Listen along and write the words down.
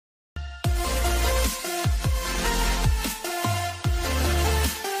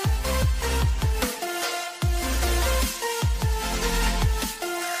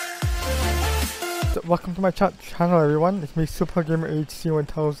welcome to my channel everyone. It's me, Super Gamer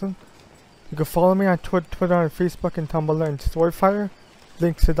HC1000. You can follow me on Twitter and Facebook and Tumblr and Storyfire.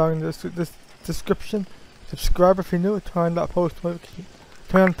 Links are down in this description. Subscribe if you're new, turn on post notification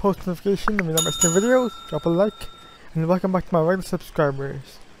if you don't miss new videos, drop a like, and welcome back to my regular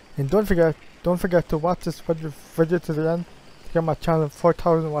subscribers. And don't forget to watch this video to the end to get my channel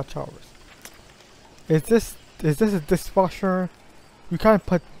 4,000 watch hours. Is this a dishwasher? You can't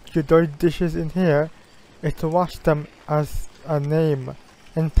put your dirty dishes in here. It's to wash them as a name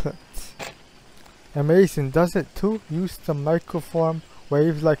input. Amazing, does it too? Use the microform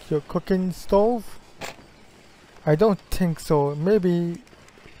waves like your cooking stove? I don't think so. Maybe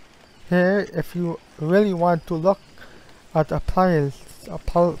here, if you really want to look at appliances,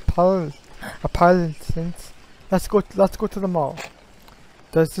 let's go to the mall.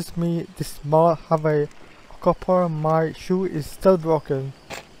 Does this mean this mall have a copper? My shoe is still broken.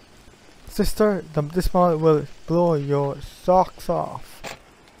 Sister, this mall will blow your socks off.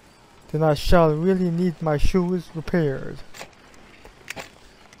 Then I shall really need my shoes repaired.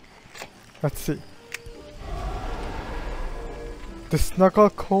 Let's see. The Snuggle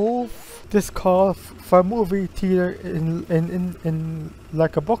Cove. This calls for a movie theater in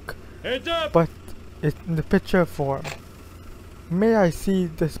like a book, but it's in the picture form. May I see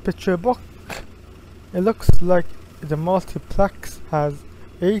this picture book? It looks like the multiplex has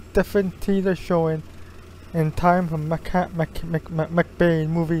 8 different theaters showing in time from McBain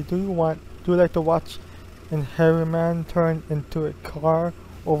movie. Do you like to watch and Harry Man turn into a car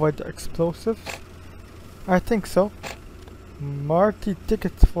over the explosives? I think so. Marty,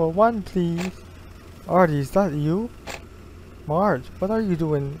 tickets for 1 please. Artie, is that you? Marge, what are you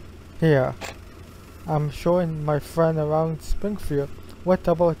doing here? I'm showing my friend around Springfield. What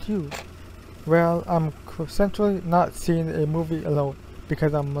about you? Well, I'm essentially not seeing a movie alone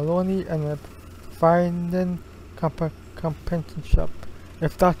because I'm lonely and I'm finding companionship.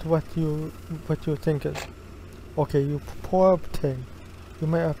 If that's what you're thinking. Okay, you poor thing.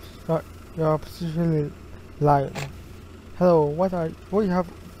 You're absolutely lying. Hello, what we have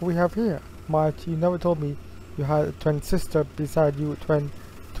here? Marge, you never told me you had a twin sister beside you, twin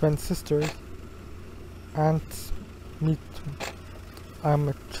sisters. And me too. I'm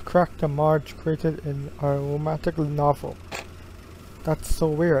a character Marge created in a romantic novel. That's so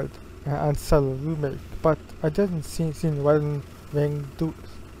weird and subtle remake, but I didn't see wedding ring do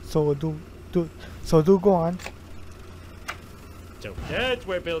go on. So that's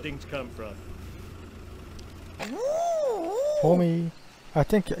where buildings come from. Homie, I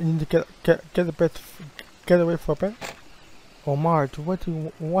think you need to get away for a bit. Oh Marge, what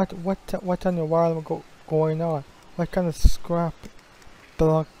on your world going on? What kind of scrap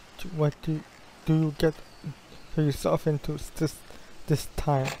block what do you get yourself into this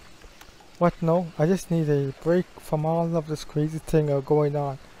time? What? No, I just need a break from all of this crazy thing going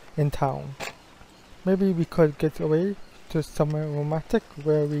on in town. Maybe we could get away to somewhere romantic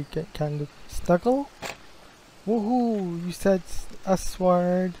where we can snuggle. Woohoo! You said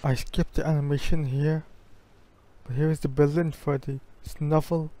S-word. I skipped the animation here, but here is the building for the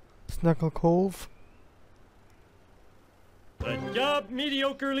Snuggle Cove. A job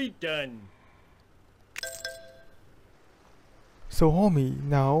mediocrely done. So homie,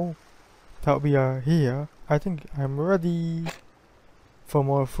 now that we are here, I think I'm ready for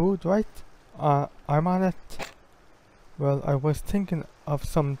more food, right? I'm on it. Well, I was thinking of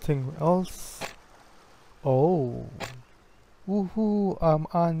something else. Oh. Woohoo, I'm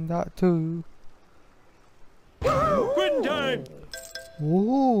on that too. Quitting time!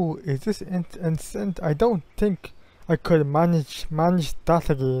 Woohoo, is this instant? I don't think I could manage that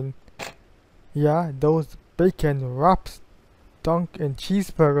again. Yeah, those bacon wraps, dunk and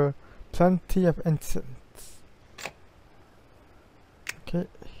cheeseburger, plenty of incense. Okay.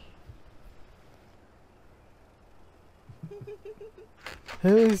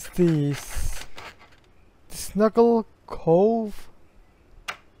 Here's the Snuggle Cove.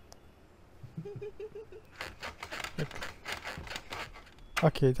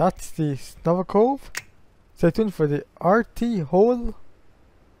 Okay, that's the Snuggle Cove. Stay tuned for the RT's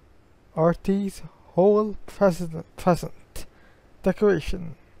whole present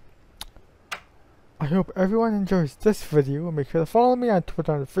decoration. I hope everyone enjoys this video. Make sure to follow me on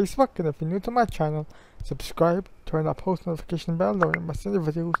Twitter and Facebook, and if you're new to my channel, subscribe, turn on post notification bell, don't miss any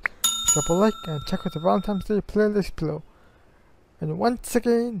videos, drop a like, and check out the Valentine's Day playlist below. And once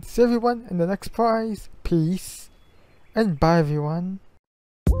again, see everyone in the next prize. Peace, and bye everyone.